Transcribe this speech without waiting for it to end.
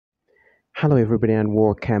Hello, everybody, and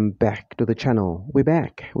welcome back to the channel. We're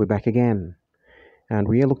back again, and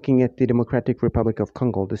we are looking at the Democratic Republic of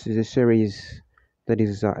Congo. This is a series that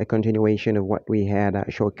is a continuation of what we had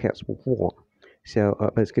showcased before.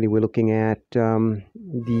 So basically, we're looking at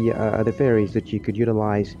the ferries that you could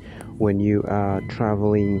utilize when you are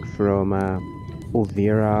traveling from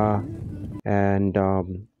Uvira and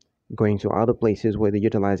going to other places where they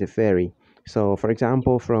utilize a ferry. So, for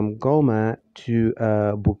example, from Goma to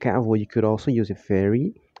Bukavu, you could also use a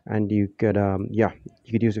ferry, and you could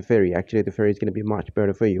use a ferry. Actually, the ferry is going to be much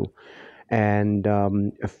better for you. And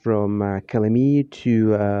from Kalemi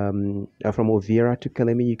to from Ovira to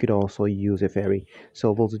Kalemi, you could also use a ferry.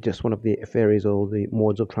 So those are just one of the ferries or the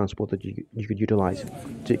modes of transport that you could utilize.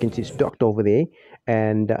 So you can see it's docked over there,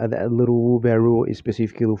 and that little wheelbarrow is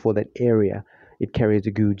specifically for that area. It carries the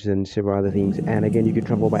goods and several other things. And again, you could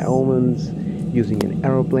travel by almonds using an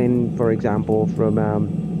aeroplane, for example, from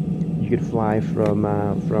you could fly from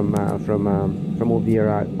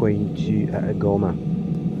Ovira going to Goma,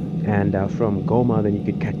 and from Goma, then you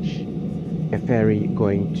could catch a ferry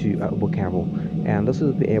going to Bukavu. And this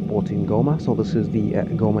is the airport in Goma. So this is the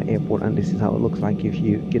Goma airport, and this is how it looks like if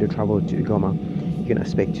you get to travel to Goma. You can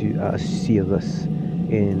expect to see this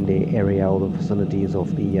in the area or the facilities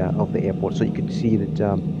of the airport. So you could see that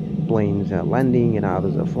planes are landing and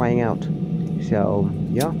others are flying out. So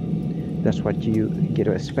yeah, that's what you get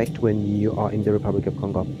to expect when you are in the Republic of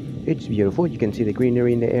Congo. It's beautiful. You can see the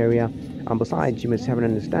greenery in the area. And besides, you must have an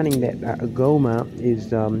understanding that Goma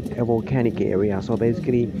is a volcanic area. So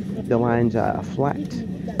basically, the lines are flat.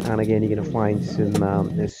 And again, you're going to find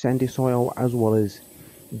some sandy soil as well as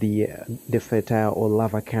the fertile or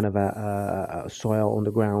lava kind of a soil on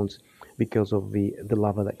the grounds because of the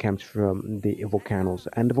lava that comes from the volcanoes.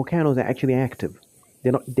 And the volcanoes are actually active.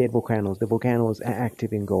 They're not dead volcanoes. The volcanoes are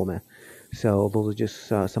active in Goma. So those are just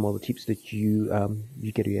some of the tips that you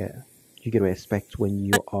get to expect when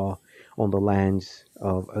you are on the lands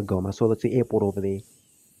of Goma. So that's the airport over there,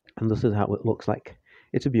 and this is how it looks like.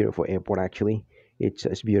 It's a beautiful airport actually.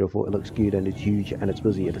 It's beautiful. It looks good and it's huge and it's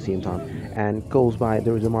busy at the same time. And goes by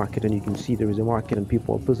there is a market, and you can see there is a market and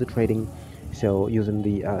people are busy trading. So using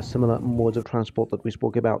the similar modes of transport that we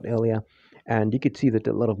spoke about earlier, and you could see that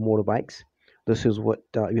a lot of motorbikes. This is what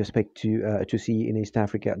you expect to see in East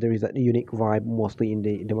Africa. There is that unique vibe, mostly in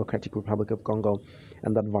the Democratic Republic of Congo,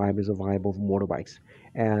 and that vibe is a vibe of motorbikes.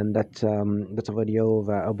 And that's a video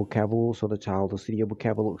of Bukavu. So that's how the city of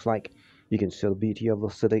Bukavu looks like. You can see the beauty of the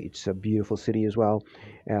city. It's a beautiful city as well,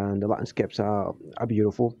 and the landscapes are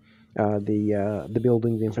beautiful. The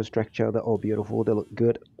buildings, the infrastructure, they're all beautiful. They look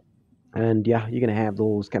good. And yeah, you're gonna have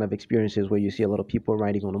those kind of experiences where you see a lot of people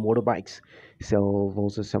riding on the motorbikes. So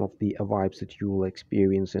those are some of the vibes that you will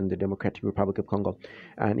experience in the Democratic Republic of Congo.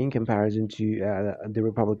 And in comparison to the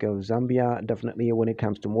Republic of Zambia, definitely when it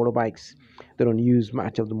comes to motorbikes, they don't use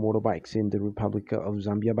much of the motorbikes in the Republic of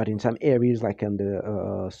Zambia, but in some areas like in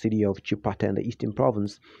the city of Chipata in the eastern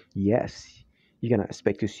province, yes, you're gonna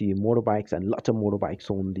expect to see motorbikes and lots of motorbikes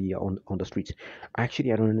on the streets.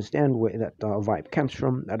 Actually, I don't understand where that vibe comes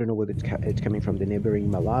from. I don't know whether it's coming from the neighboring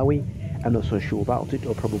Malawi. I'm not so sure about it,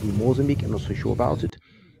 or probably Mozambique. I'm not so sure about it.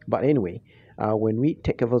 But anyway, when we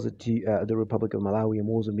take a visit to the Republic of Malawi and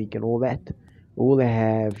Mozambique and all that, we'll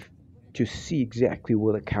have to see exactly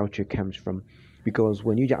where the culture comes from. Because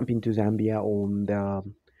when you jump into Zambia on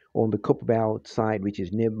the Copperbelt side, which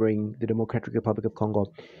is neighboring the Democratic Republic of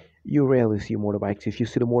Congo, you rarely see motorbikes. If you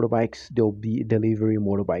see the motorbikes, they'll be delivery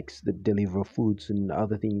motorbikes that deliver foods and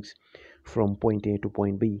other things from point A to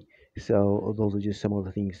point B. So those are just some of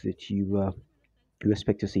the things that you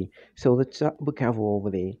expect to see. So that's Bukavu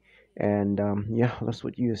over there. And yeah, that's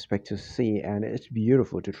what you expect to see, and it's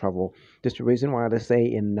beautiful to travel. That's the reason why they say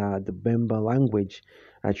in the Bemba language,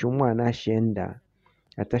 "Achumwana shenda,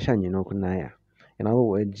 atasha nyino kunaya." In other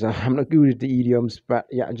words, I'm not good at the idioms, but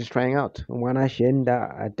yeah, I'm just trying out. Wana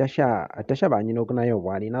shenda, atasha ba nyino kunaya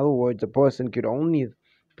wani. In other words, a person could only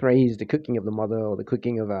praise the cooking of the mother, or the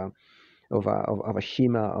cooking of a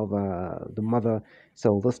shima of the mother.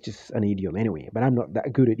 So that's just an idiom anyway. But I'm not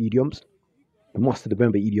that good at idioms. I must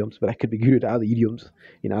remember idioms, but I could be good at other idioms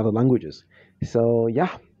in other languages. So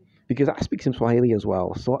yeah, because I speak some Swahili as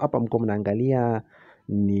well. So hapa mko mnaangalia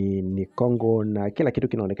ni Congo, na kila kitu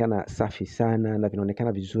kinaonekana safi sana na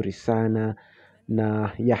vinaonekana vizuri sana,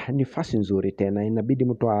 na ya ni fasi nzuri tena, inabidi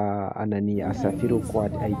mtu anani asafiri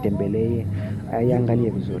kwa aitembelee, aiangalie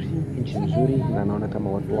vizuri. Nchi nzuri, na naona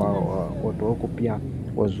kama watu wako pia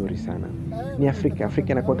wazuri sana. Ni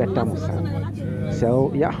Afrika inakuwa tamu sana.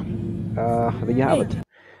 So yeah, there you have it.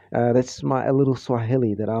 That's my a little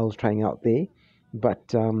Swahili that I was trying out there.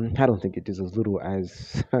 but I don't think it is as little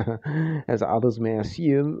as as others may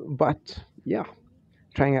assume. But yeah,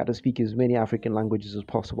 trying out to speak as many African languages as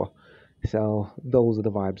possible. So those are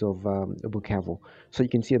the vibes of Bukavu. So you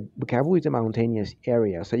can see Bukavu is a mountainous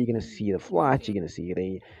area. So you're gonna see the flats, you're gonna see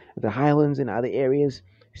the highlands and other areas.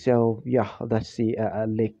 So yeah, that's the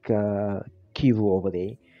Lake Kivu over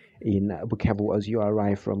there in Bukavu as you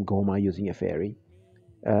arrive from Goma using a ferry.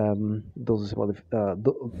 Those are some of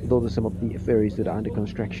those are some of the ferries that are under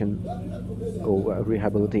construction or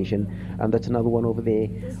rehabilitation, and that's another one over there,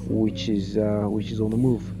 which is on the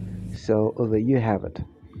move. So there you have it.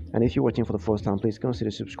 And if you're watching for the first time, please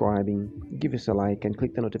consider subscribing, give us a like, and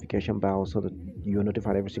click the notification bell so that you're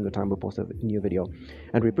notified every single time we post a new video.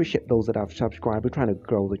 And we appreciate those that have subscribed. We're trying to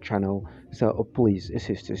grow the channel, so please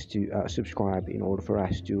assist us to subscribe in order for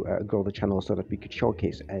us to grow the channel so that we could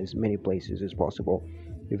showcase as many places as possible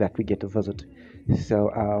that we get to visit.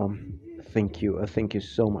 So thank you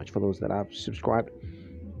so much for those that have subscribed,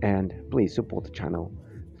 and please support the channel.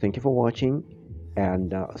 Thank you for watching,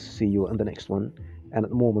 and see you in the next one. And at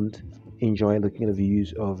the moment, enjoy looking at the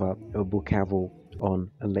views of Bukavu on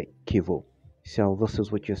Lake Kivu. So this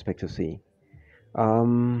is what you expect to see.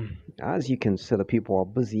 As you can see, the people are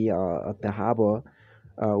busy at the harbor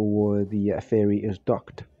where the ferry is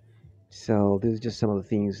docked. So this is just some of the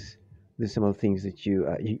things. There's some of the things that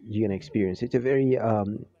you're gonna experience. It's a very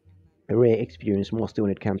a rare experience, mostly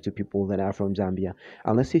when it comes to people that are from Zambia.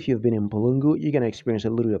 Unless if you've been in Pulungu, you're gonna experience a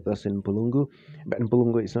little of this in Pulungu, but in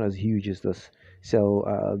Pulungu it's not as huge as this. So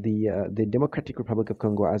the Democratic Republic of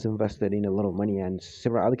Congo has invested in a lot of money, and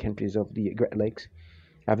several other countries of the Great Lakes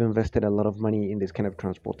have invested a lot of money in this kind of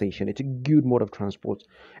transportation. It's a good mode of transport,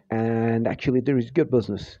 and actually there is good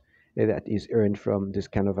business that is earned from this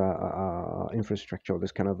kind of infrastructure,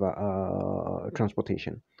 this kind of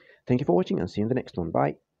transportation. Thank you for watching, and see you in the next one.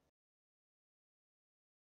 Bye.